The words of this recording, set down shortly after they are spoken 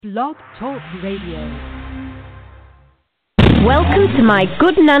Blog Talk Radio. Welcome to My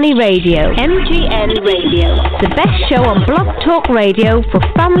Good Nanny Radio, MGN Radio, the best show on Blog Talk Radio for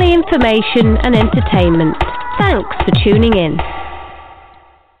family information and entertainment. Thanks for tuning in.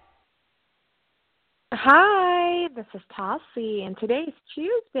 Hi, this is Tassie, and today is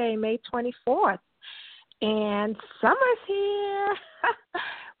Tuesday, May 24th, and summer's here.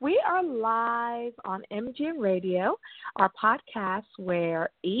 We are live on MGN Radio, our podcast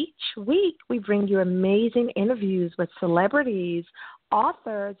where each week we bring you amazing interviews with celebrities,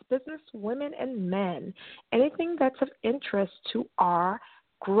 authors, business women, and men, anything that's of interest to our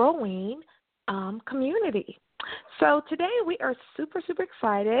growing community. So today we are super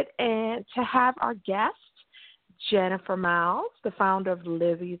excited and to have our guest, Jennifer Miles, the founder of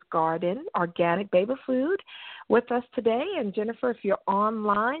Lizzy's Garden Organic Baby Food, with us today. And Jennifer, if you're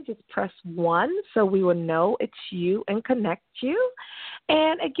online, just press 1 so we will know it's you and connect you.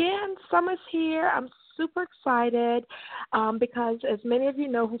 And again, summer's here. I'm super excited because, as many of you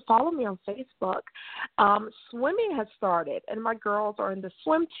know who follow me on Facebook, swimming has started, and my girls are in the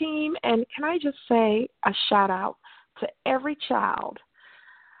swim team. And can I just say a shout out to every child,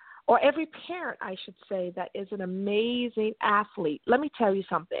 or every parent, I should say, that is an amazing athlete. Let me tell you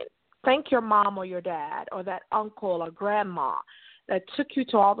something. Thank your mom or your dad or that uncle or grandma that took you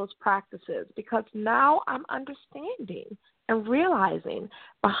to all those practices, because now I'm understanding and realizing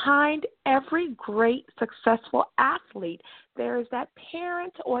behind every great, successful athlete, there is that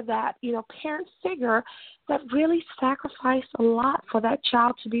parent or that, parent figure that really sacrificed a lot for that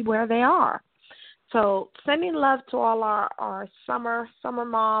child to be where they are. So sending love to all our summer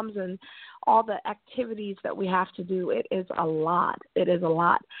moms and all the activities that we have to do. It is a lot. It is a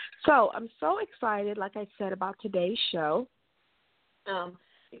lot. So I'm so excited, like I said, about today's show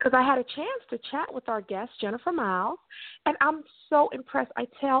because I had a chance to chat with our guest, Jennifer Miles, and I'm so impressed. I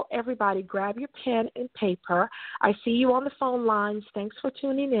tell everybody, grab your pen and paper. I see you on the phone lines. Thanks for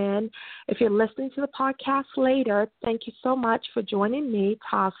tuning in. If you're listening to the podcast later, thank you so much for joining me,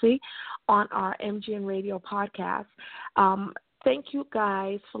 Tassie, on our MGN Radio podcast. Thank you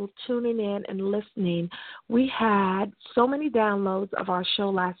guys for tuning in and listening. We had so many downloads of our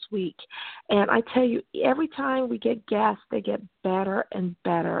show last week, and I tell you, every time we get guests, they get better and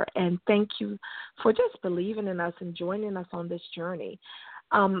better, and thank you for just believing in us and joining us on this journey.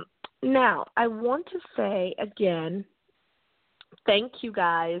 Now, I want to say again, thank you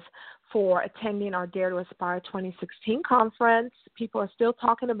guys for attending our Dare to Aspire 2016 conference. People are still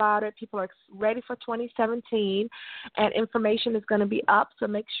talking about it. People are ready for 2017, and information is going to be up, so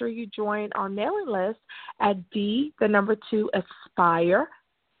make sure you join our mailing list at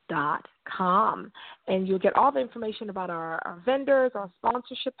d2aspire.com, and you'll get all the information about our vendors, our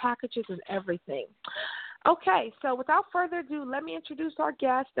sponsorship packages, and everything. Okay, so without further ado, let me introduce our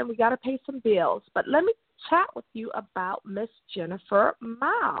guest, and we got to pay some bills, but let me chat with you about Miss Jennifer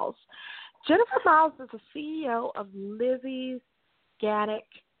Miles. Jennifer Miles is the CEO of Lizzy's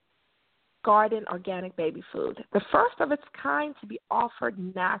Garden Organic Baby Food, the first of its kind to be offered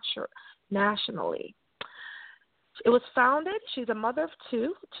nationally. It was founded, she's a mother of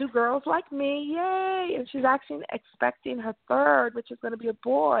two girls like me, yay, and she's actually expecting her third, which is going to be a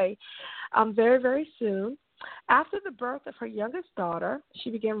boy, very, very soon. After the birth of her youngest daughter, she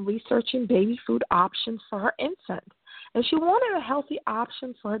began researching baby food options for her infant. And she wanted a healthy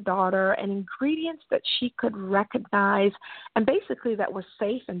option for her daughter and ingredients that she could recognize and basically that were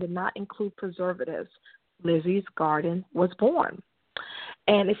safe and did not include preservatives. Lizzy's Garden was born.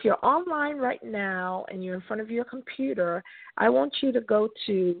 And if you're online right now and you're in front of your computer, I want you to go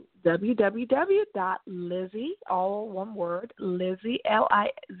to www.lizzy, all one word, Lizzy,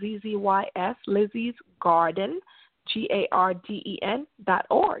 Lizzys, Lizzy's Garden,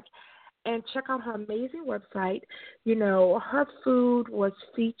 GARDEN.org. And check out her amazing website. Her food was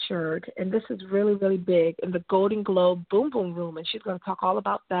featured, and this is really, really big, in the Golden Globe Boom Boom Room, and she's going to talk all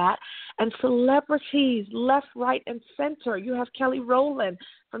about that. And celebrities left, right, and center. You have Rowland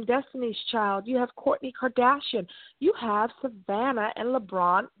from Destiny's Child. You have Kourtney Kardashian. You have Savannah and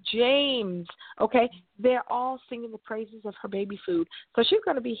Bron James. Okay? They're all singing the praises of her baby food. So she's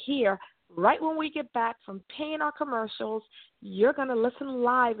going to be here right when we get back from paying our commercials. You're going to listen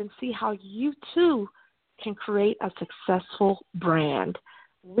live and see how you, too, can create a successful brand.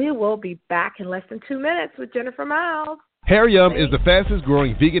 We will be back in less than 2 minutes with Jennifer Miles. Hair Yum is the fastest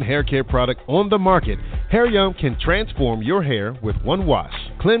growing vegan hair care product on the market. Hair Yum can transform your hair with one wash.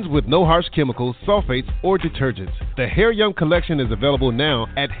 Cleanse with no harsh chemicals, sulfates, or detergents. The Hair Yum collection is available now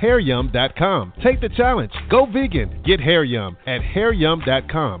at hairyum.com. Take the challenge. Go vegan. Get Hair Yum at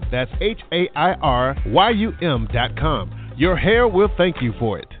hairyum.com. That's HAIRYUM.com. Your hair will thank you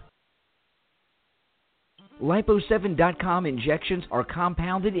for it. Lipo7.com injections are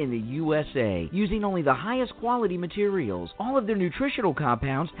compounded in the USA using only the highest quality materials. All of their nutritional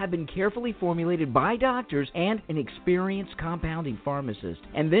compounds have been carefully formulated by doctors and an experienced compounding pharmacist,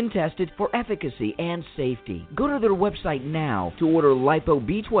 and then tested for efficacy and safety. Go to their website now to order Lipo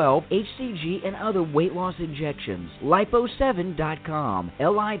B12, HCG, and other weight loss injections. Lipo7.com.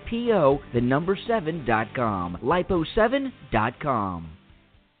 Lipo, the number 7.com. Lipo7.com.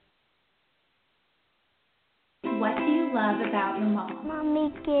 What do you love about your mom?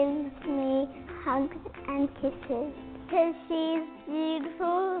 Mommy gives me hugs and kisses because she's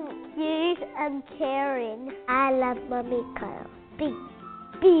beautiful, cute, and caring. I love Mommy cuddles.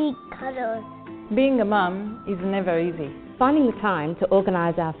 Big cuddles. Being a mum is never easy. Finding the time to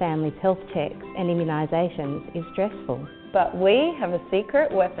organise our family's health checks and immunisations is stressful. But we have a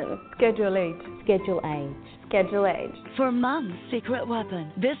secret weapon. Schedule age. Schedule age. Schedule age. For Mum's secret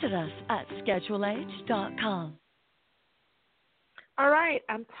weapon, visit us at scheduleage.com. All right,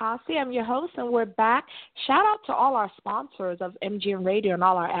 I'm Tassie. I'm your host, and we're back. Shout out to all our sponsors of MGN Radio and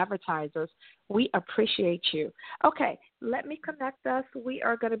all our advertisers. We appreciate you. Okay, let me connect us. We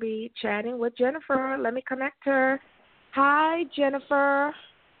are going to be chatting with Jennifer. Let me connect her. Hi, Jennifer.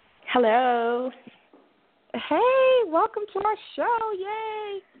 Hello. Hey, welcome to our show.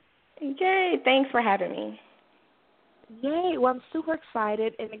 Yay. Yay, thanks for having me. Yay, well, I'm super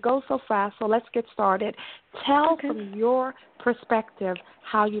excited, and it goes so fast, so let's get started. Tell from your perspective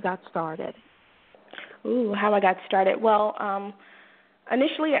how you got started. Ooh, how I got started. Well,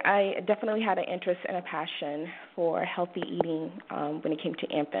 initially I definitely had an interest and a passion for healthy eating when it came to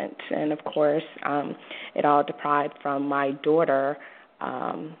infants, and, of course, it all derived from my daughter,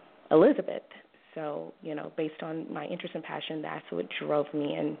 Elizabeth. So, based on my interest and passion, that's what drove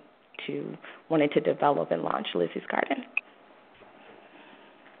me into wanting to develop and launch Lizzy's Garden.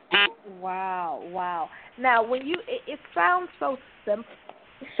 Wow. Now, when it sounds so simple,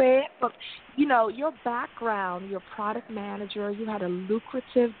 but, your background, you're a product manager, you had a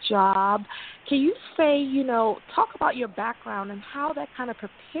lucrative job. Can you say, talk about your background and how that kind of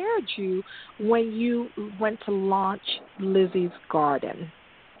prepared you when you went to launch Lizzy's Garden?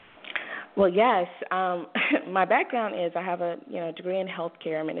 Well, yes. My background is I have a degree in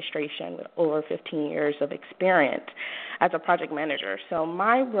healthcare administration with over 15 years of experience as a project manager. So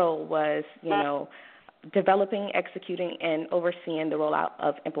my role was, developing, executing, and overseeing the rollout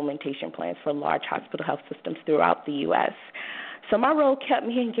of implementation plans for large hospital health systems throughout the U.S. So my role kept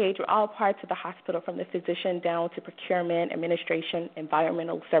me engaged with all parts of the hospital, from the physician down to procurement, administration,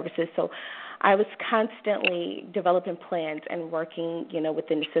 environmental services. So I was constantly developing plans and working,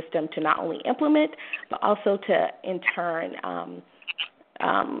 within the system to not only implement, but also to, in turn,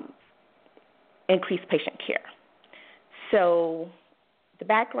 increase patient care. So the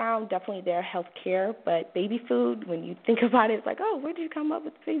background, definitely there, healthcare, but baby food, when you think about it, it's like, oh, where did you come up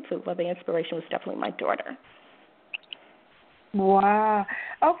with baby food? Well, the inspiration was definitely my daughter. Wow.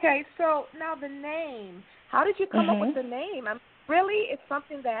 Okay, so now the name. How did you come up with the name? Really, it's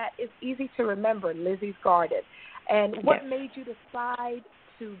something that is easy to remember, Lizzy's Garden. And what made you decide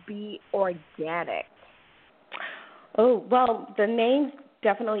to be organic? Oh, well, the name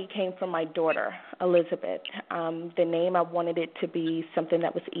definitely came from my daughter, Elizabeth. The name, I wanted it to be something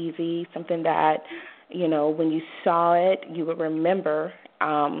that was easy, something that, when you saw it, you would remember.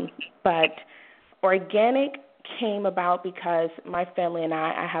 But organic came about because my family and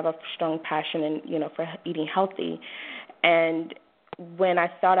I have a strong passion in, for eating healthy. And when I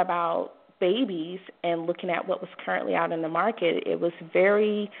thought about babies and looking at what was currently out in the market, it was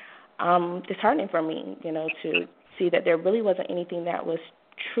very disheartening for me, to see that there really wasn't anything that was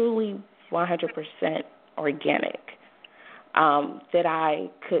truly 100% organic that I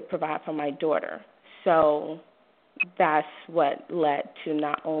could provide for my daughter. So that's what led to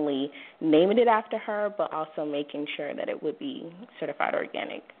not only naming it after her, but also making sure that it would be certified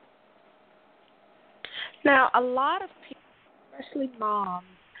organic. Now, a lot of people, especially moms,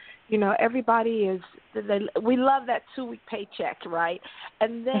 everybody we love that 2-week paycheck, right?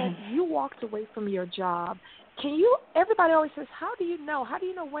 And then you walked away from your job. Everybody always says, how do you know? How do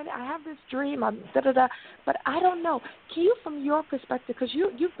you know when I have this dream? But I don't know. Can you, from your perspective, because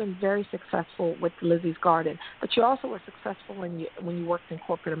you've been very successful with Lizzy's Garden, but you also were successful when you worked in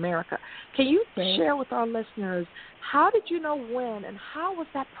corporate America. Can you share with our listeners, how did you know when, and how was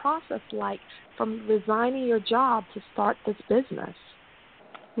that process like from resigning your job to start this business?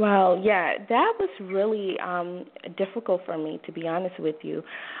 Well, yeah, that was really difficult for me, to be honest with you.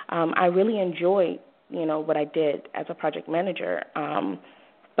 I really enjoyed what I did as a project manager.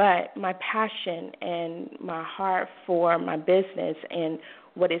 But my passion and my heart for my business and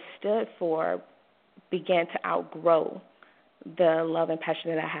what it stood for began to outgrow the love and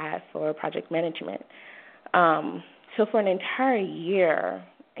passion that I had for project management. So for an entire year,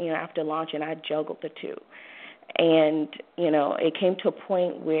 after launching, I juggled the two. And, it came to a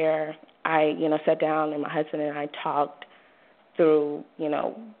point where I, sat down and my husband and I talked through,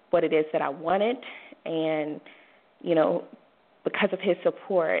 what it is that I wanted. And, because of his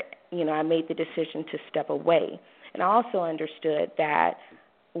support, I made the decision to step away. And I also understood that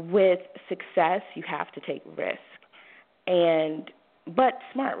with success, you have to take risk, but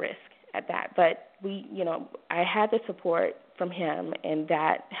smart risk at that. But I had the support from him, and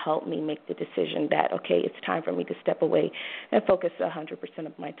that helped me make the decision that, okay, it's time for me to step away and focus 100%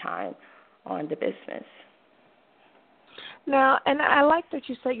 of my time on the business. Now, and I like that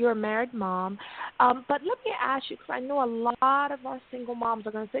you said you're a married mom, but let me ask you, because I know a lot of our single moms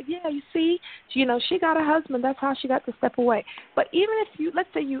are going to say, yeah, you see, she got a husband, that's how she got to step away. But even if let's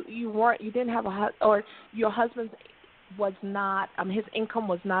say you didn't have a husband, or your husband was not, his income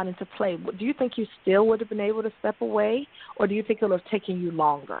was not into play, do you think you still would have been able to step away, or do you think it would have taken you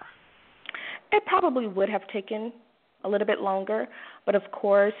longer? It probably would have taken a little bit longer, but of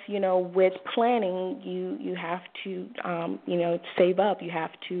course, with planning, you have to, save up. You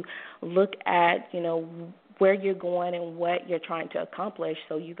have to look at, where you're going and what you're trying to accomplish.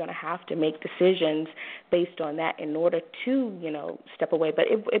 So you're going to have to make decisions based on that in order to, step away. But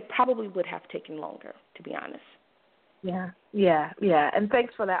it probably would have taken longer, to be honest. Yeah. And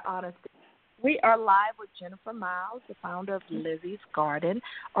thanks for that honesty. We are live with Jennifer Miles, the founder of Lizzy's Garden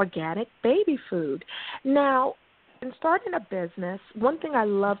Organic Baby Food. Now, in starting a business, one thing I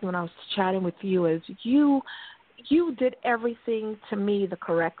loved when I was chatting with you is you did everything, to me, the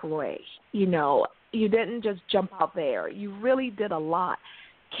correct way. You didn't just jump out there. You really did a lot.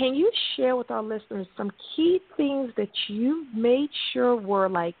 Can you share with our listeners some key things that you made sure were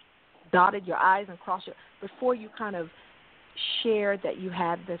like dotted your I's and crossed your before you kind of shared that you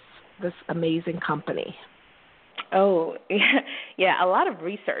had this amazing company? Oh, yeah, a lot of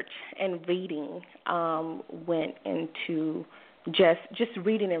research and reading went into just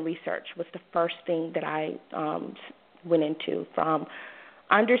reading and research was the first thing that I went into, from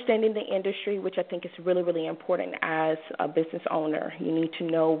understanding the industry, which I think is really, really important as a business owner. You need to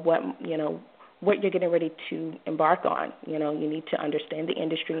know what you're getting ready to embark on. You need to understand the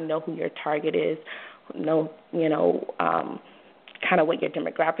industry, know who your target is, know, kind of what your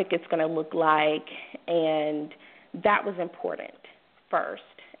demographic is going to look like, and that was important first.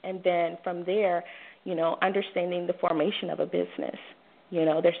 And then from there, understanding the formation of a business.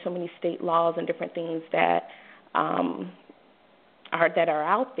 There's so many state laws and different things that are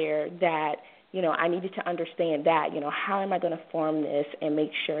out there that, I needed to understand that, how am I going to form this and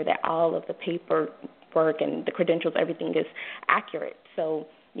make sure that all of the paperwork and the credentials, everything is accurate. So,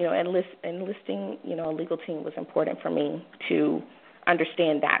 enlisting, a legal team was important for me to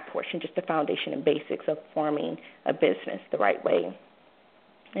understand that portion, just the foundation and basics of forming a business the right way.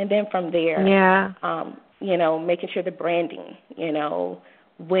 And then from there, making sure the branding,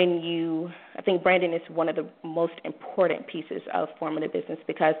 I think branding is one of the most important pieces of forming a business,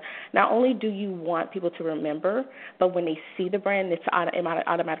 because not only do you want people to remember, but when they see the brand, it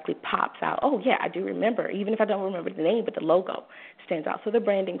automatically pops out. Oh, yeah, I do remember. Even if I don't remember the name, but the logo stands out. So the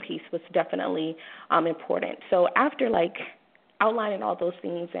branding piece was definitely important. So after, outlining all those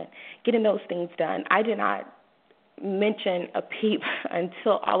things and getting those things done, I did not mention a peep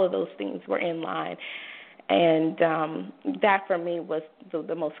until all of those things were in line. And that for me was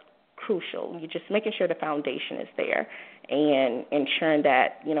the most crucial. You're just making sure the foundation is there and ensuring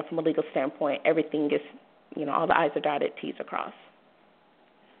that, from a legal standpoint, everything is, all the I's are dotted, T's are crossed.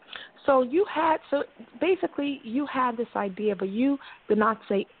 So basically you had this idea, but you did not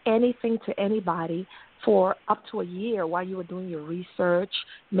say anything to anybody for up to a year while you were doing your research,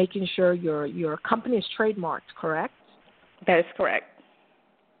 making sure your company is trademarked, correct? That is correct.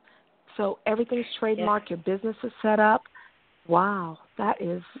 So everything's trademarked, Your business is set up. Wow, that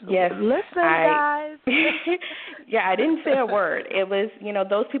is. Yes. Guys. Yeah, I didn't say a word. It was,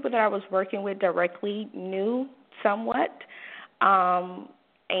 those people that I was working with directly knew somewhat.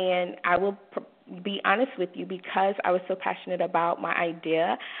 And I will be honest with you, because I was so passionate about my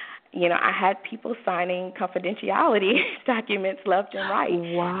idea, I had people signing confidentiality documents left and right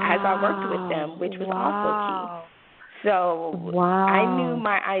as I worked with them, which was also key. So I knew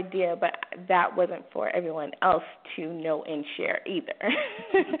my idea, but that wasn't for everyone else to know and share either.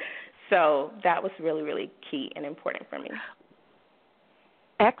 So that was really, really key and important for me.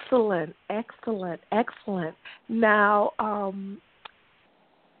 Excellent. Now,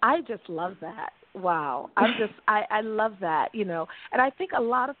 I just love that. Wow. I love that, you know. And I think a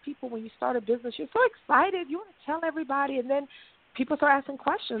lot of people, when you start a business, you're so excited. You want to tell everybody, and then people start asking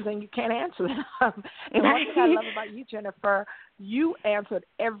questions, and you can't answer them. And one thing I love about you, Jennifer, you answered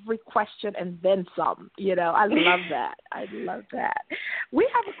every question and then some. You know, I love that. I love that. We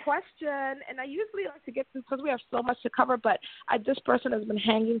have a question, and I usually like to get to because we have so much to cover, but this person has been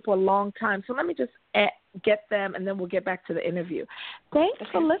hanging for a long time. So let me just get them, and then we'll get back to the interview. Thanks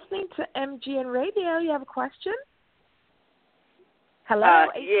for listening to MGN Radio. You have a question? Hello?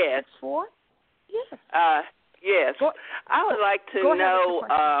 Yes. 864? Yes. Yes. I would like to know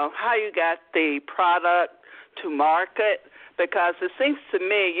how you got the product to market, because it seems to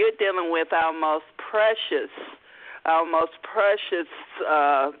me you're dealing with our most precious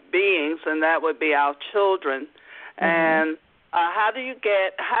beings, and that would be our children. Mm-hmm. And do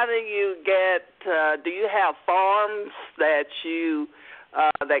you have farms that you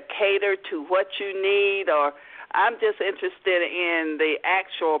that cater to what you need, or I'm just interested in the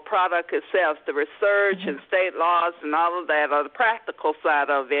actual product itself, the research and state laws and all of that, or the practical side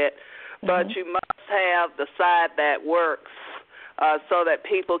of it. But you must have the side that works so that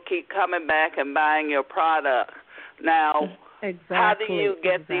people keep coming back and buying your product. Now, how do you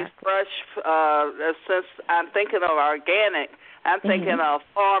get these fresh, since I'm thinking of organic, I'm thinking of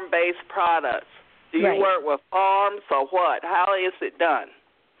farm-based products. Do you work with farms or what? How is it done?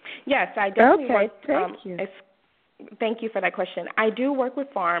 Yes, I definitely work. Thank you for that question. I do work with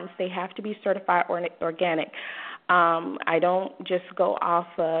farms. They have to be certified organic. I don't just go off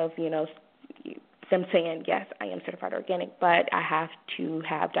of, them saying, yes, I am certified organic, but I have to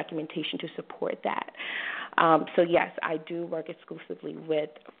have documentation to support that. So, yes, I do work exclusively with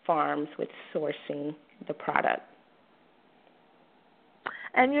farms with sourcing the product.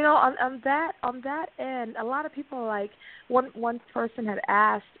 And on that end, a lot of people are like, one person had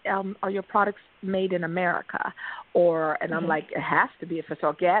asked, are your products made in America? And I'm like, it has to be if it's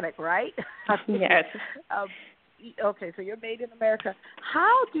organic, right? Yes. Okay, so you're made in America.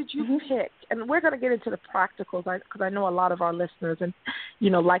 How did you pick? And we're going to get into the practicals because I know a lot of our listeners and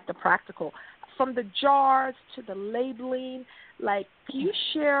like the practical. From the jars to the labeling, can you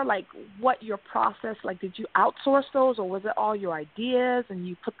share what your process, did you outsource those, or was it all your ideas and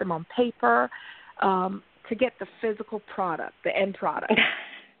you put them on paper to get the physical product, the end product?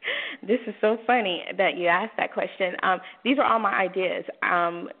 This is so funny that you asked that question. These are all my ideas.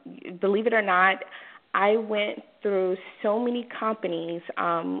 Believe it or not, I went through so many companies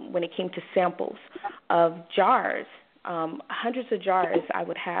when it came to samples of jars. Hundreds of jars I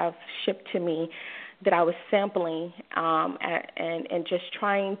would have shipped to me that I was sampling and just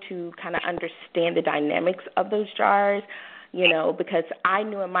trying to kind of understand the dynamics of those jars, because I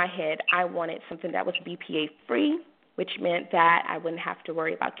knew in my head I wanted something that was BPA-free, which meant that I wouldn't have to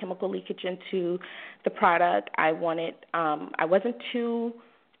worry about chemical leakage into the product. I wasn't too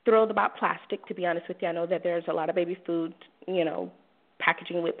thrilled about plastic, to be honest with you. I know that there's a lot of baby food,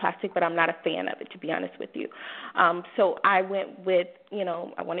 packaging with plastic, but I'm not a fan of it, to be honest with you. So I went with,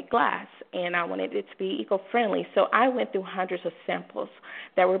 I wanted glass, and I wanted it to be eco-friendly. So I went through hundreds of samples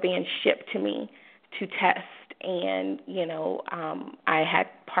that were being shipped to me to test. And, I had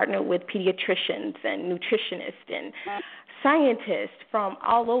partnered with pediatricians and nutritionists and scientists from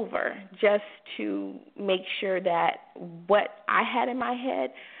all over just to make sure that what I had in my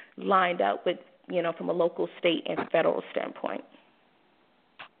head lined up with, from a local, state, and federal standpoint.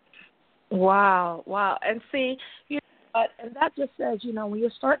 Wow. And see, and that just says, when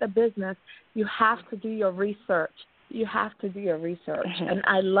you're starting a business, you have to do your research. And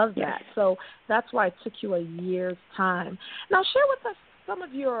I love that. Yes. So that's why it took you a year's time. Now, share with us some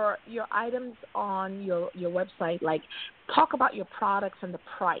of your items on your website. Talk about your products and the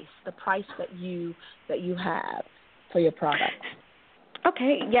price that you have for your products.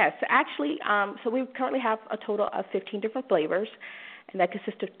 Okay, yes. Actually, so we currently have a total of 15 different flavors, and that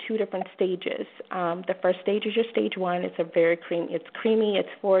consists of 2 different stages. The first stage is your stage 1. It's It's creamy. It's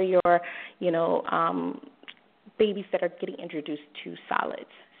for your, babies that are getting introduced to solids.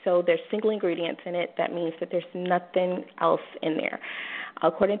 So there's single ingredients in it. That means that there's nothing else in there.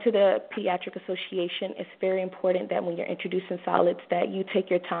 According to the Pediatric Association, it's very important that when you're introducing solids that you take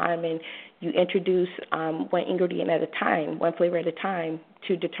your time and you introduce one ingredient at a time, one flavor at a time,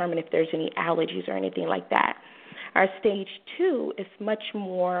 to determine if there's any allergies or anything like that. Our stage 2 is much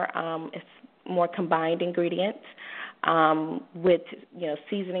more, it's more combined ingredients with,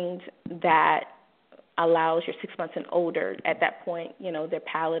 seasonings that allows your 6 months and older. At that point, their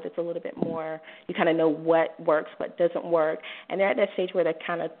palate is a little bit more, you kind of know what works, what doesn't work. And they're at that stage where they're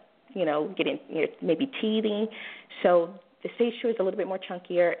kind of, getting maybe teething. So The stage 2 is a little bit more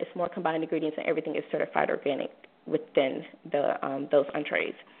chunkier. It's more combined ingredients, and everything is certified organic within the those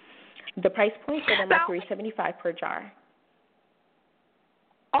entrees. The price point for them are $3.75 per jar.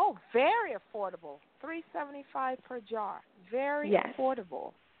 Oh, very affordable. $3.75 per jar. Very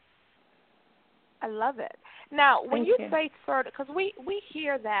affordable. I love it. Now, when you say certified, because we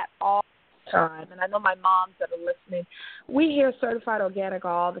hear that all the time, and I know my moms that are listening, we hear certified organic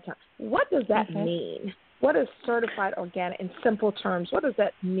all the time. What does that mean? What is certified organic in simple terms? What does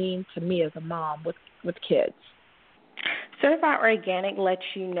that mean to me as a mom with kids? Certified organic lets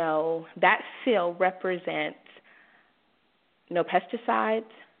you know that seal represents no pesticides,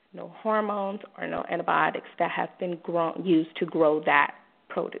 no hormones, or no antibiotics that have been used to grow that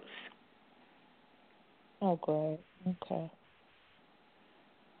produce. Oh, great. Okay.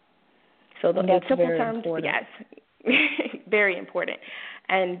 So in simple terms, important. Yes, very important.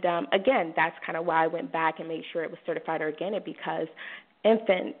 And, again, that's kind of why I went back and made sure it was certified organic, because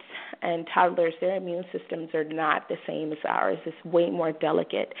infants and toddlers, their immune systems are not the same as ours. It's way more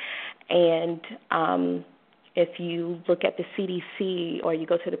delicate. And if you look at the CDC or you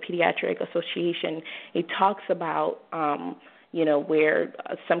go to the Pediatric Association, it talks about, where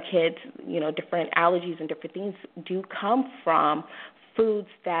some kids, different allergies and different things do come from foods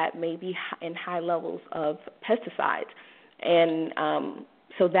that may be in high levels of pesticides. And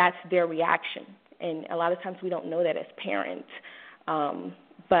so that's their reaction. And a lot of times we don't know that as parents.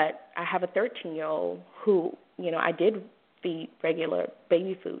 But I have a 13-year-old who, I did feed regular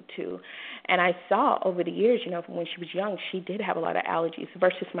baby food to. And I saw over the years, from when she was young, she did have a lot of allergies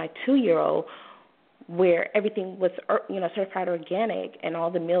versus my 2-year-old, where everything was, certified organic, and all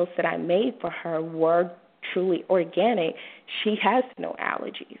the meals that I made for her were truly organic. She has no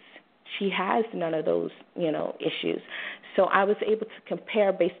allergies. She has none of those, issues. So I was able to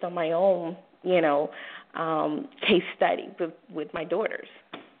compare based on my own, case study with my daughters.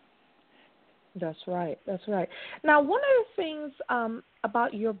 That's right. That's right. Now, one of the things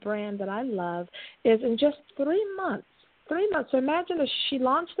about your brand that I love is in just 3 months, so imagine if she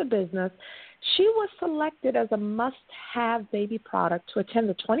launched the business, she was selected as a must-have baby product to attend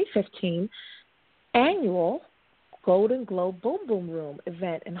the 2015 annual Golden Globe Boom Boom Room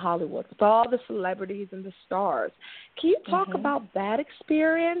event in Hollywood with all the celebrities and the stars. Can you talk about that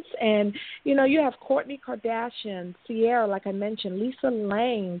experience? And, you have Kourtney Kardashian, Ciara, like I mentioned, Lisa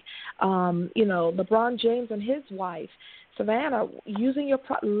Ling, Bron James and his wife, Savannah, using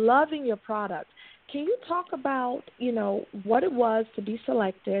loving your product. Can you talk about, what it was to be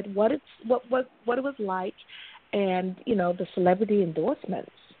selected, what it was like, and, the celebrity endorsements?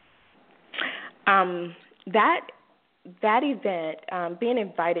 That event, being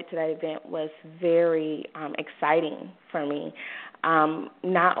invited to that event was very exciting for me.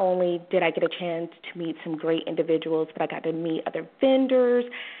 Not only did I get a chance to meet some great individuals, but I got to meet other vendors,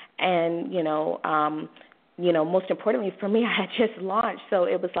 and most importantly for me, I had just launched, so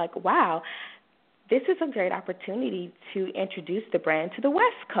it was like, wow, this is a great opportunity to introduce the brand to the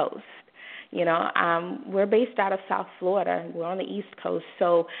West Coast. We're based out of South Florida. We're on the East Coast.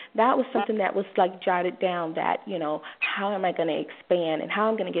 So that was something that was like jotted down that, how am I going to expand and how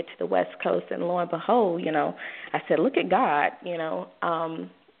I'm going to get to the West Coast? And lo and behold, I said, look at God,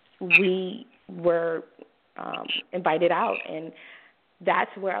 we were invited out. And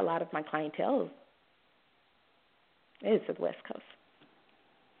that's where a lot of my clientele is, at the West Coast.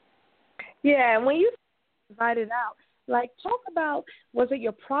 Yeah, and when you invited out, talk about, was it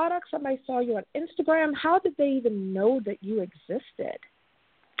your product? Somebody saw you on Instagram. How did they even know that you existed?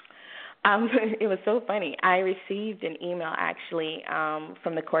 It was so funny. I received an email, actually,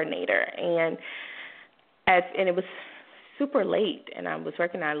 from the coordinator, and it was super late, and I was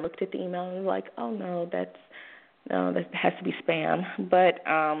working. I looked at the email and was like, oh, no, that has to be spam. But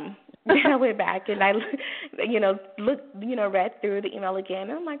then I went back and I, read through the email again.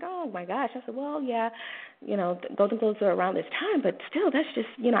 And I'm like, oh, my gosh. I said, well, yeah, the Golden Globes are around this time, but still, that's just,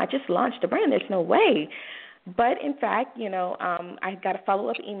 I just launched the brand. There's no way. But, in fact, I got a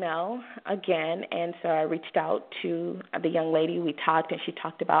follow-up email again, and so I reached out to the young lady. We talked, and she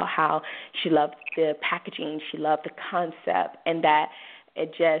talked about how she loved the packaging, she loved the concept, and that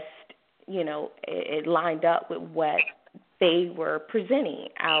it just, it lined up with what they were presenting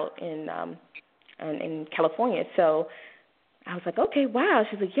out in California. So I was like, okay, wow.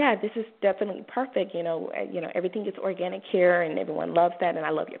 She's like, yeah, this is definitely perfect. Everything is organic here, and everyone loves that. And I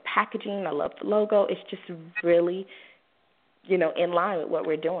love your packaging. I love the logo. It's just really, in line with what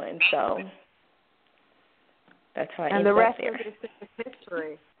we're doing. So that's how I ended up there. And the rest of it is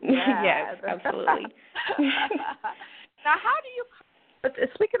history. Yeah. Yes, absolutely. Now, how do you But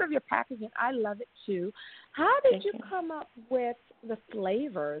speaking of your packaging, I love it too. How did you come up with the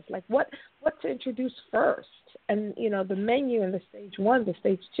flavors? Like what to introduce first? And, the menu in the stage 1, the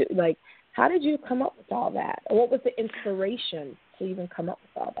stage 2, like how did you come up with all that? Or what was the inspiration to even come up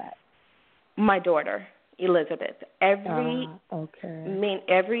with all that? My daughter, Elizabeth. Every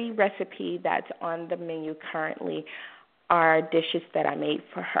recipe that's on the menu currently are dishes that I made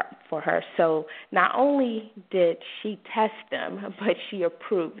for her. So not only did she test them, but she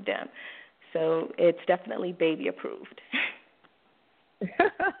approved them. So it's definitely baby approved.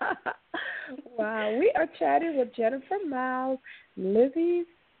 Wow. We are chatting with Jennifer Miles, Lizzy's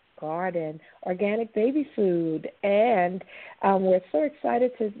Garden, organic baby food. And we're so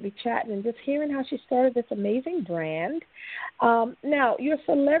excited to be chatting and just hearing how she started this amazing brand. Now, your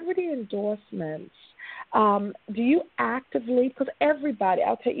celebrity endorsements, do you actively, because everybody,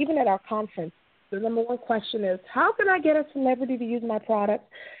 I'll tell you, even at our conference, the number one question is, how can I get a celebrity to use my product?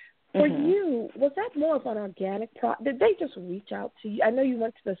 For you, was that more of an organic product? Did they just reach out to you? I know you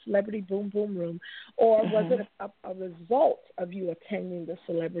went to the Celebrity Boom Boom Room, or was it a result of you attending the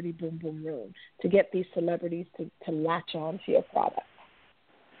Celebrity Boom Boom Room to get these celebrities to latch on to your product?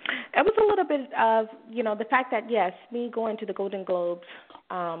 It was a little bit of, the fact that, yes, me going to the Golden Globes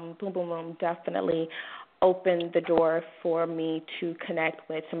Boom Boom Room definitely opened the door for me to connect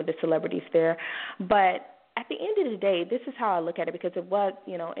with some of the celebrities there. But at the end of the day, this is how I look at it, because it was,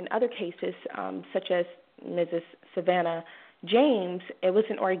 in other cases, such as Mrs. Savannah James, it was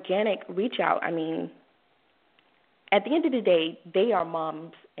an organic reach out. I mean, at the end of the day, they are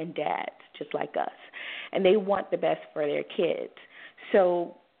moms and dads just like us, and they want the best for their kids.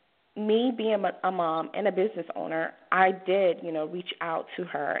 So me being a mom and a business owner, I did, reach out to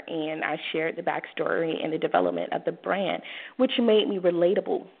her, and I shared the backstory and the development of the brand, which made me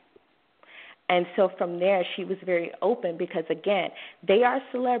relatable. And so from there, she was very open because, again, they are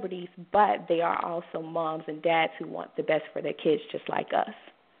celebrities, but they are also moms and dads who want the best for their kids just like us.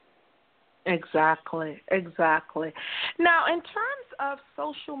 Exactly. Now, in terms of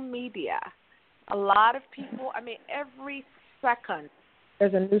social media, a lot of people, every second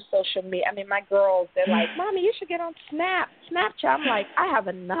there's a new social media. My girls, they're like, Mommy, you should get on Snapchat. I'm like, I have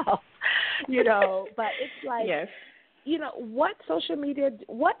enough, but it's like, yes. What social media,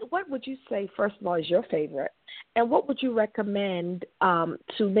 what would you say, first of all, is your favorite? And what would you recommend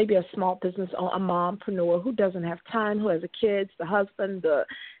to maybe a small business or a mompreneur who doesn't have time, who has the kids, the husband, the,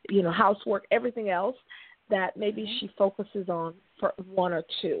 housework, everything else, that maybe she focuses on for one or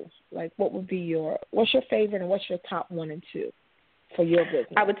two? Like, what would be what's your favorite and what's your top 1 and 2 for your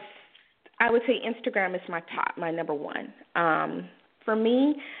business? I would say Instagram is my number one. For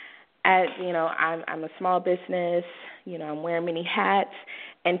me, as I'm a small business. I'm wearing many hats,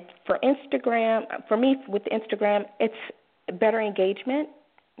 and for me with Instagram, it's better engagement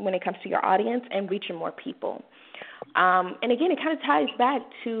when it comes to your audience and reaching more people. And again, it kind of ties back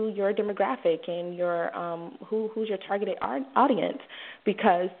to your demographic and your who's your targeted audience,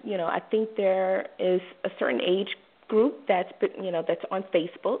 because I think there is a certain age group that's on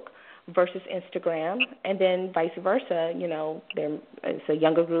Facebook versus Instagram, and then vice versa, there is a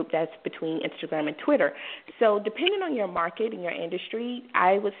younger group that's between Instagram and Twitter. So depending on your market and your industry,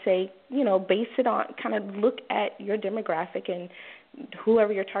 I would say, base it on, kind of look at your demographic and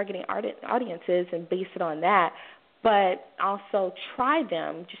whoever your targeting audience is and base it on that. But also try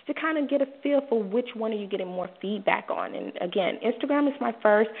them just to kind of get a feel for which one are you getting more feedback on. And again, Instagram is my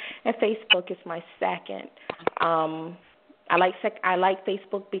first and Facebook is my second. I like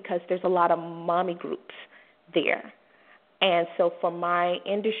Facebook because there's a lot of mommy groups there. And so for my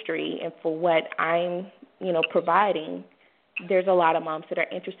industry and for what I'm, providing, there's a lot of moms that are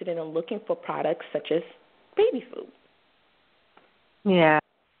interested in looking for products such as baby food. Yeah.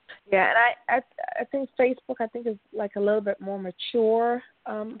 Yeah, and I think Facebook, is like a little bit more mature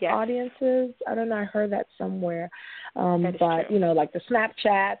audiences. I don't know, I heard that somewhere. But, true. Like the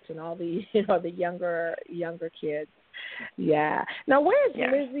Snapchats and all the, the younger kids. Yeah. Now, where is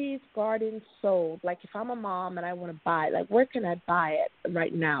Lizzy's Garden sold? Like, if I'm a mom and I want to buy it, like, where can I buy it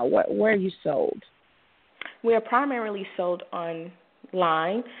right now? Where are you sold? We are primarily sold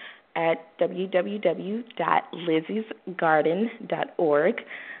online at www.lizzysgarden.org.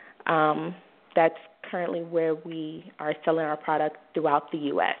 That's currently where we are selling our product throughout the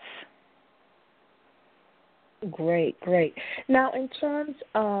U.S. Great. Now, in terms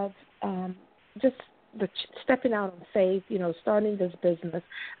of just the stepping out on faith, starting this business,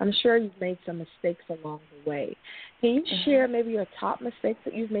 I'm sure you've made some mistakes along the way. Can you share maybe your top mistakes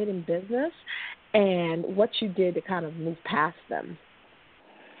that you've made in business and what you did to kind of move past them?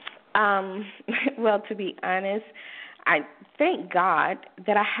 Well, to be honest, I thank God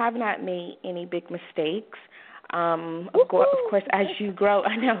that I have not made any big mistakes. Of course, as you grow,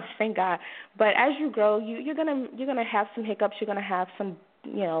 I know, thank God. But as you grow, you're gonna have some hiccups. You're gonna have some,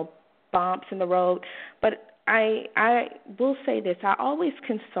 bumps in the road. But I will say this: I always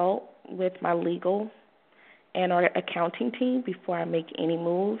consult with my legal and our accounting team before I make any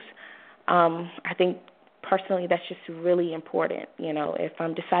moves. I think personally that's just really important. If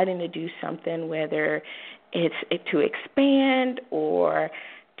I'm deciding to do something, whether it's to expand or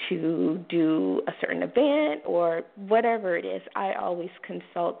to do a certain event or whatever it is, I always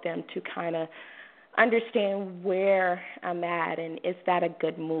consult them to kind of understand where I'm at and is that a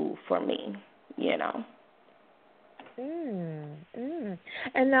good move for me,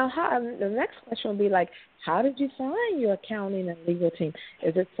 And now the next question will be like, how did you find your accounting and legal team?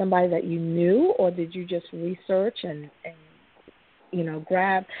 Is it somebody that you knew, or did you just research and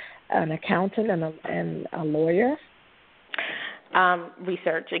grab an accountant and a lawyer?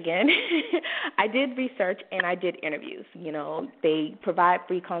 Research again. I did research and I did interviews. They provide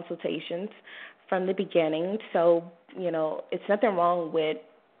free consultations from the beginning. So, it's nothing wrong with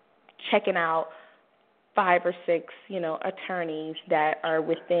checking out 5 or 6, attorneys that are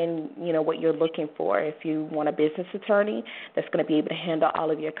within, what you're looking for. If you want a business attorney that's going to be able to handle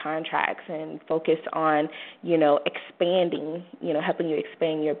all of your contracts and focus on, expanding, helping you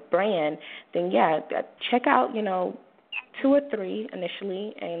expand your brand, then check out, 2 or 3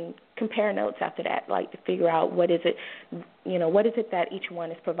 initially and compare notes after that, like to figure out what is it that each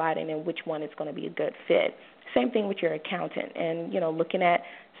one is providing and which one is going to be a good fit. Same thing with your accountant and, looking at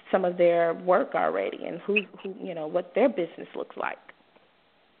some of their work already and who what their business looks like.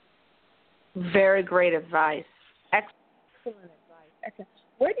 Very great advice. Excellent advice. Excellent.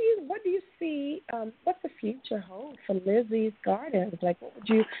 What do you see, what's the future hold for Lizzy's Gardens? Like, what would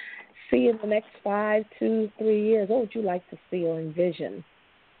you see in the next 5, 2, 3 years? What would you like to see or envision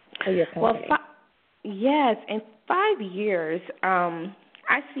for your company? Well, yes, in 5 years,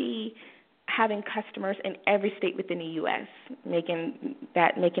 I see having customers in every state within the U.S., making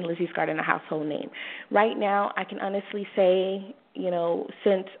Lizzy's Garden a household name. Right now, I can honestly say,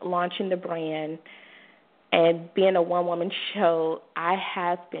 since launching the brand and being a one-woman show, I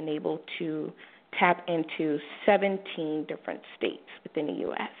have been able to tap into 17 different states within the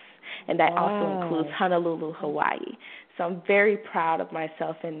U.S., and that also includes Honolulu, Hawaii. So I'm very proud of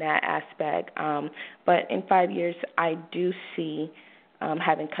myself in that aspect. But in 5 years, I do see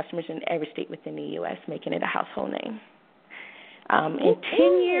having customers in every state within the U.S., making it a household name. In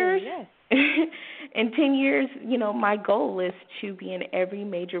 10 years, in 10 years, my goal is to be in every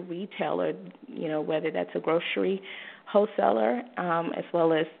major retailer, whether that's a grocery wholesaler, as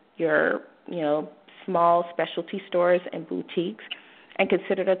well as your, small specialty stores and boutiques, and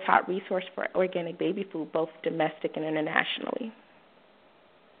considered a top resource for organic baby food, both domestic and internationally.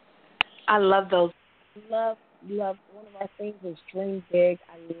 I love those. Love. One of our things is dream big.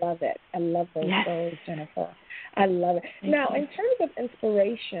 I love it. I love those goals, Jennifer. I love it. Now, in terms of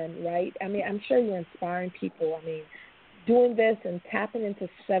inspiration, right, I mean, I'm sure you're inspiring people. I mean, doing this and tapping into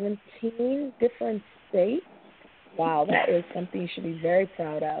 17 different states, wow, that is something you should be very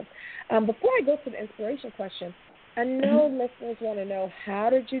proud of. Before I go to the inspiration question, I know listeners want to know, how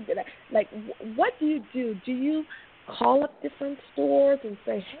did you do that? Like, what do you do? Do you call up different stores and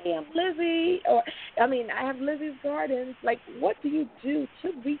say, hey, I'm Lizzy, or, I have Lizzy's Gardens. Like, what do you do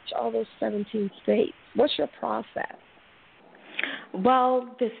to reach all those 17 states? What's your process?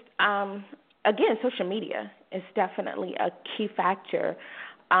 Well, again, social media is definitely a key factor.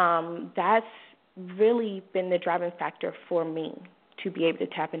 That's really been the driving factor for me to be able to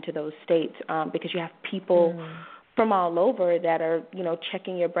tap into those states, because you have people from all over that are,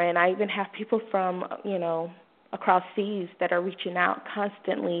 checking your brand. I even have people from, across seas that are reaching out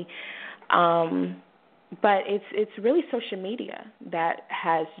constantly. But it's really social media that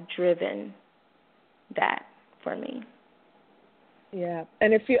has driven that for me. Yeah,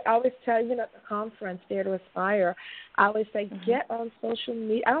 and I always tell you, at the conference, Dare to Aspire, I always say, get on social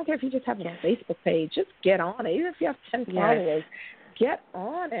media. I don't care if you just have a Facebook page, just get on it. Even if you have 10 followers, get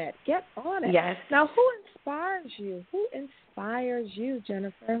on it. Get on it. Yes. Now, who inspires you? Who inspires you,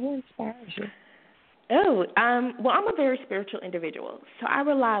 Jennifer? Who inspires you? Well, I'm a very spiritual individual, so I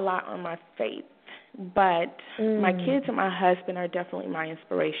rely a lot on my faith. But my kids and my husband are definitely my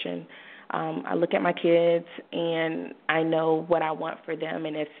inspiration. I look at my kids, and I know what I want for them,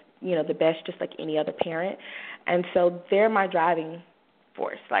 and it's, the best, just like any other parent. And so they're my driving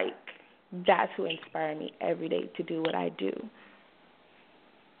force. Like, that's who inspire me every day to do what I do.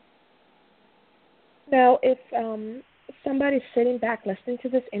 Now, if somebody's sitting back listening to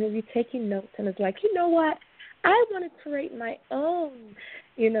this interview, taking notes, and is like, you know what, I want to create my own,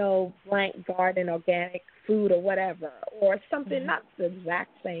 blank garden, organic food or whatever, or something, not the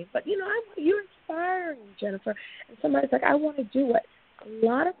exact same, but, you're inspiring, Jennifer. And somebody's like, I want to do it. A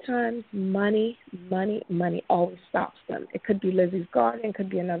lot of times money always stops them. It could be Lizzy's Garden. It could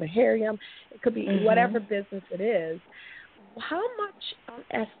be another Harrium. It could be whatever business it is. How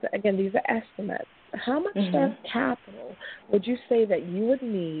much, again, these are estimates, how much capital would you say that you would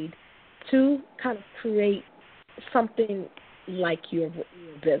need to kind of create something like your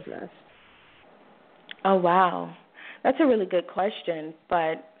business? Oh, wow. That's a really good question.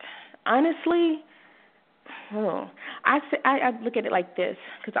 But honestly, I look at it like this,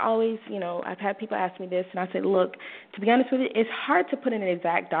 because I always, I've had people ask me this, and I say, look, to be honest with you, it's hard to put an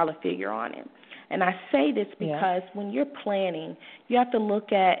exact dollar figure on it. And I say this because when you're planning, you have to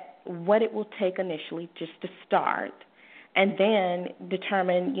look at what it will take initially just to start, and then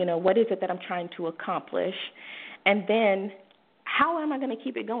determine, what is it that I'm trying to accomplish, and then how am I going to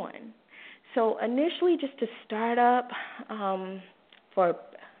keep it going? So initially, just to start up,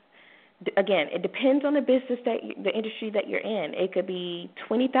 again, it depends on the business the industry that you're in. It could be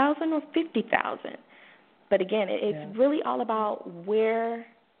 $20,000 or $50,000, but again, it's really all about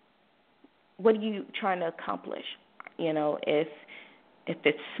what are you trying to accomplish? If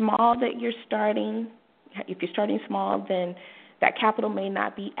it's small that you're starting, if you're starting small, then that capital may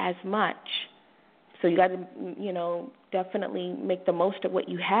not be as much. So you got to, definitely make the most of what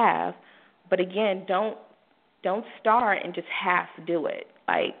you have. But again, don't start and just half do it.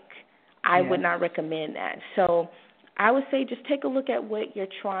 Like, I would not recommend that. So I would say just take a look at what you're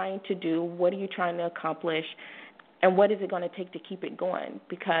trying to do, what are you trying to accomplish, and what is it going to take to keep it going?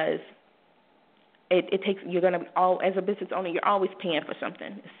 Because it takes, you're going to, as a business owner, you're always paying for something.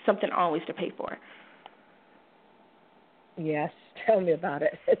 It's something always to pay for. Yes, tell me about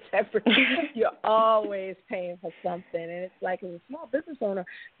it. It's everything. You're always paying for something, and it's like, as a small business owner,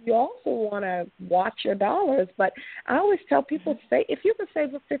 you also want to watch your dollars. But I always tell people, if you can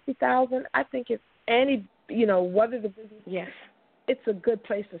save up $50,000, I think it's any, whether the business, it's a good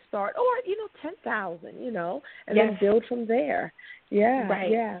place to start, or $10,000, and then build from there. Yeah,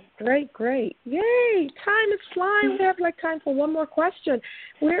 yeah, great. Yay! Time is flying. We have time for one more question.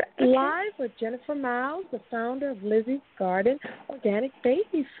 We're live with Jennifer Miles, the founder of Lizzy's Garden Organic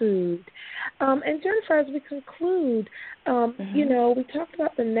Baby Food. And Jennifer, as we conclude, we talked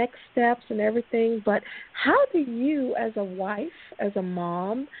about the next steps and everything, but how do you, as a wife, as a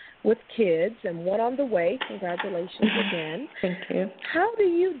mom with kids, and one on the way, congratulations again. Thank you. How do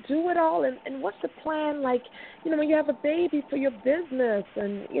you do it all, and what's the plan, when you have a baby for your business,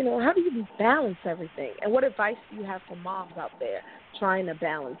 and, how do you balance everything? And what advice do you have for moms out there trying to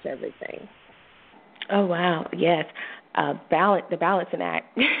balance everything? Oh, wow, yes. The balancing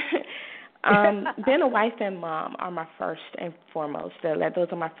act. Being a wife and mom are my first and foremost. Those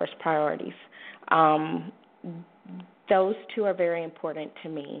are my first priorities. Those two are very important to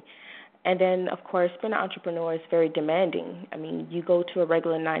me. And then, of course, being an entrepreneur is very demanding. I mean, you go to a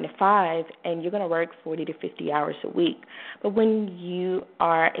regular 9 to 5, and you're going to work 40 to 50 hours a week. But when you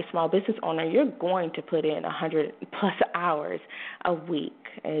are a small business owner, you're going to put in 100-plus hours a week.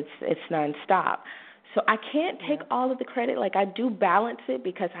 It's nonstop. So I can't take all of the credit. I do balance it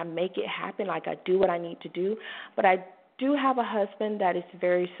because I make it happen. I do what I need to do. But I do have a husband that is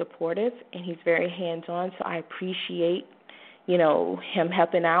very supportive, and he's very hands-on, so I appreciate, him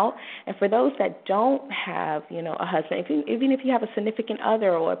helping out. And for those that don't have, a husband, even if you have a significant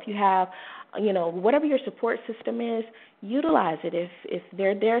other, or if you have, whatever your support system is, utilize it. If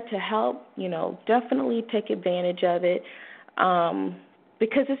they're there to help, definitely take advantage of it,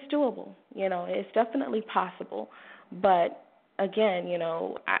 because it's doable. It's definitely possible. But again,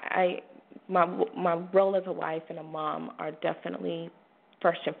 my role as a wife and a mom are definitely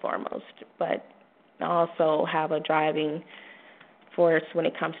first and foremost, but I also have a driving force when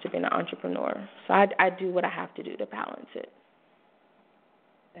it comes to being an entrepreneur. So I do what I have to do to balance it.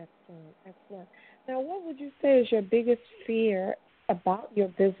 Excellent. Now, what would you say is your biggest fear about your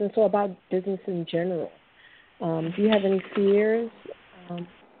business, or about business in general? Do you have any fears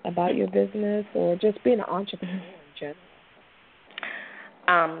about your business, or just being an entrepreneur in general?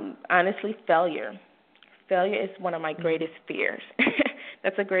 Honestly, failure. Failure is one of my greatest fears.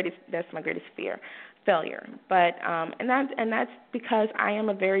 That's my greatest fear, failure. But and that's because I am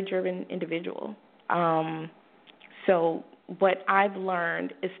a very driven individual. So what I've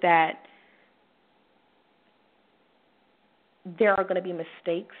learned is that there are going to be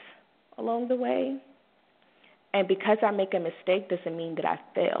mistakes along the way, and because I make a mistake doesn't mean that I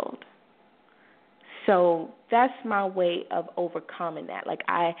failed. So that's my way of overcoming that. Like,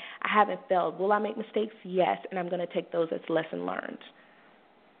 I haven't failed. Will I make mistakes? Yes, and I'm going to take those as lesson learned.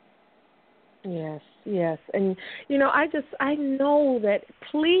 Yes. And, I know that,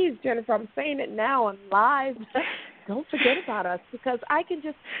 please, Jennifer, I'm saying it now on live, don't forget about us, because I can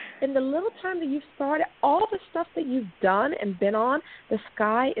just, in the little time that you've started, all the stuff that you've done and been on, the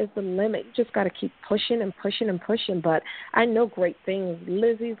sky is the limit. You just got to keep pushing and pushing and pushing. But I know great things.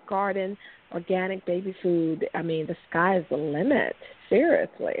 Lizzy's Garden, organic baby food. I mean, the sky is the limit.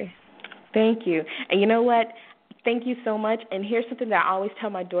 Seriously. Thank you. And you know what? Thank you so much. And here's something that I always tell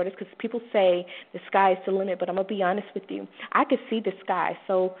my daughters, because people say the sky is the limit, but I'm going to be honest with you. I could see the sky.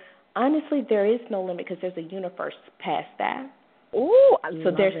 So, honestly, there is no limit because there's a universe past that. Ooh, I love it.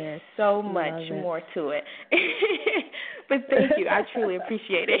 So there's so much more to it. But thank you. I truly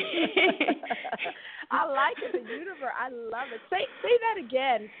appreciate it. I like it, the universe. I love it. Say that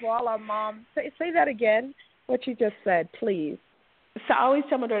again for all our moms. Say that again, what you just said, please. So I always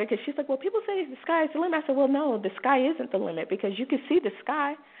tell my daughter, because she's like, well, people say the sky is the limit. I said, well, no, the sky isn't the limit, because you can see the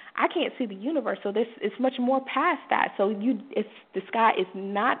sky. I can't see the universe, so it's much more past that. So the sky is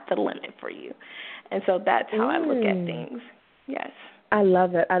not the limit for you. And so that's how I look at things. Yes. I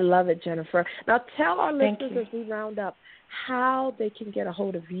love it, Jennifer. Now tell our listeners as we round up how they can get a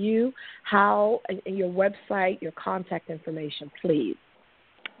hold of you, how your website, your contact information, please.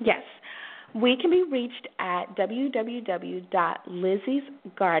 Yes. We can be reached at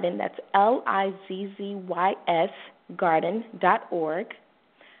www.lizzysgarden, that's LIZZYS garden.org.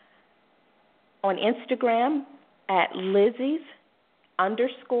 On Instagram at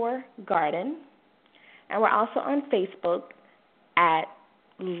Lizzys_garden. And we're also on Facebook at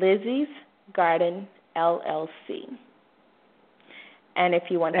Lizzys Garden LLC. And if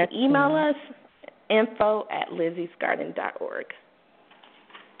you want to email us, info@lizzysgarden.org.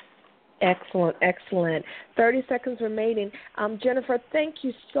 Excellent. 30 seconds remaining. Jennifer, thank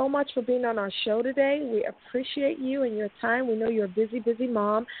you so much for being on our show today. We appreciate you and your time. We know you're a busy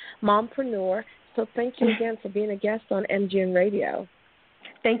mompreneur. So thank you again for being a guest on MGN Radio.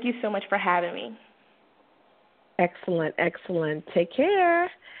 Thank you so much for having me. Excellent. Take care.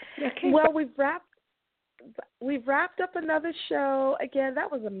 Okay. Well, we've wrapped up another show. Again,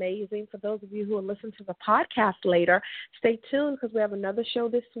 that was amazing. For those of you who will listen to the podcast later, stay tuned because we have another show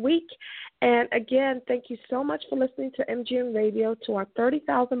this week. And again, thank you so much for listening to MGN Radio. To our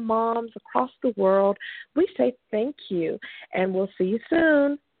 30,000 moms across the world, we say thank you, and we'll see you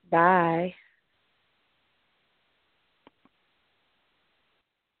soon. Bye.